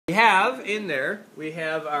We have in there, we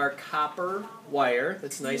have our copper wire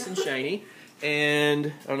that's nice and shiny. And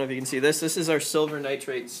I don't know if you can see this. This is our silver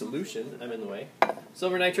nitrate solution. I'm in the way.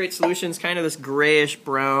 Silver nitrate solution is kind of this grayish,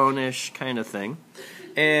 brownish kind of thing.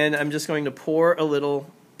 And I'm just going to pour a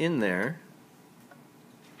little in there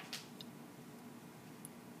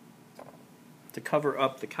to cover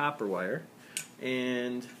up the copper wire.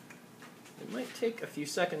 And it might take a few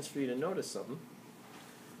seconds for you to notice something.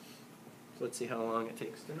 So let's see how long it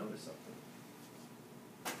takes to notice something.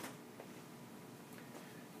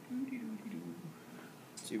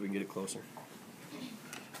 See if we can get it closer.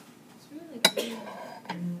 It's really green.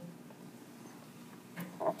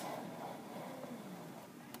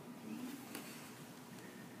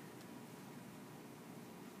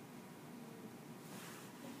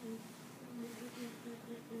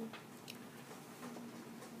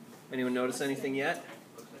 Anyone notice anything yet?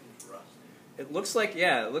 It looks like,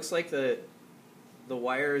 yeah, it looks like the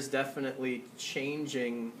wire is definitely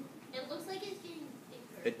changing. It looks like it's getting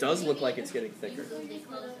thicker. It does look like it's getting thicker.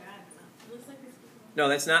 No,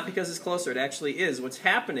 that's not because it's closer. It actually is. What's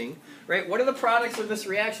happening, right? What are the products of this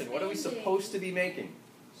reaction? What are we supposed to be making?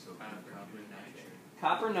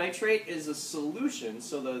 Copper nitrate is a solution,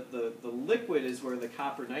 so the liquid is where the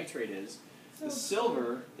copper nitrate is. The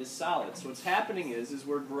silver is solid. So what's happening is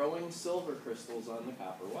we're growing silver crystals on the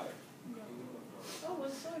copper wire.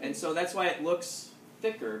 And so that's why it looks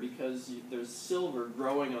thicker, because there's silver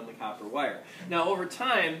growing on the copper wire. Now over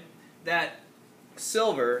time, that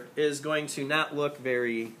silver is going to not look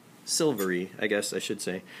very silvery, I guess I should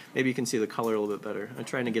say. Maybe you can see the color a little bit better. I'm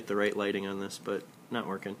trying to get the right lighting on this, but not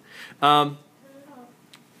working. Turn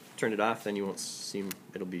it off, then you won't seem,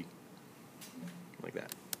 it'll be like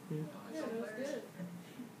that. Yeah.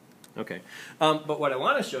 Okay, but what I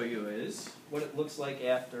want to show you is what it looks like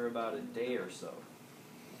after about a day or so.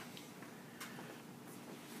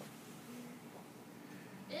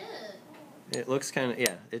 It looks kind of,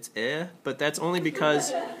 yeah, it's but that's only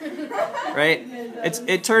because, right,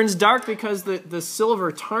 it turns dark because the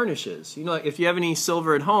silver tarnishes. You know, if you have any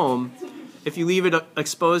silver at home, if you leave it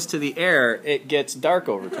exposed to the air, it gets dark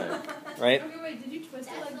over time, right? Okay, wait, did you twist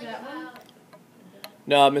it like that one?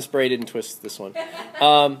 No, Miss Bray didn't twist this one.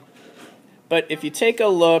 But if you take a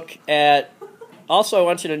look at, also I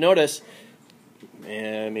want you to notice,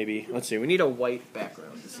 maybe, let's see, we need a white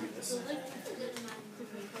background to see this.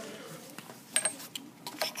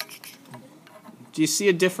 Do you see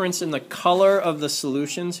a difference in the color of the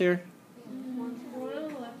solutions here?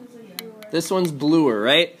 This one's bluer,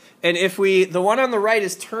 right? And if the one on the right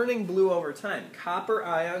is turning blue over time. Copper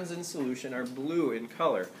ions in solution are blue in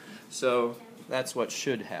color. So that's what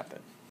should happen.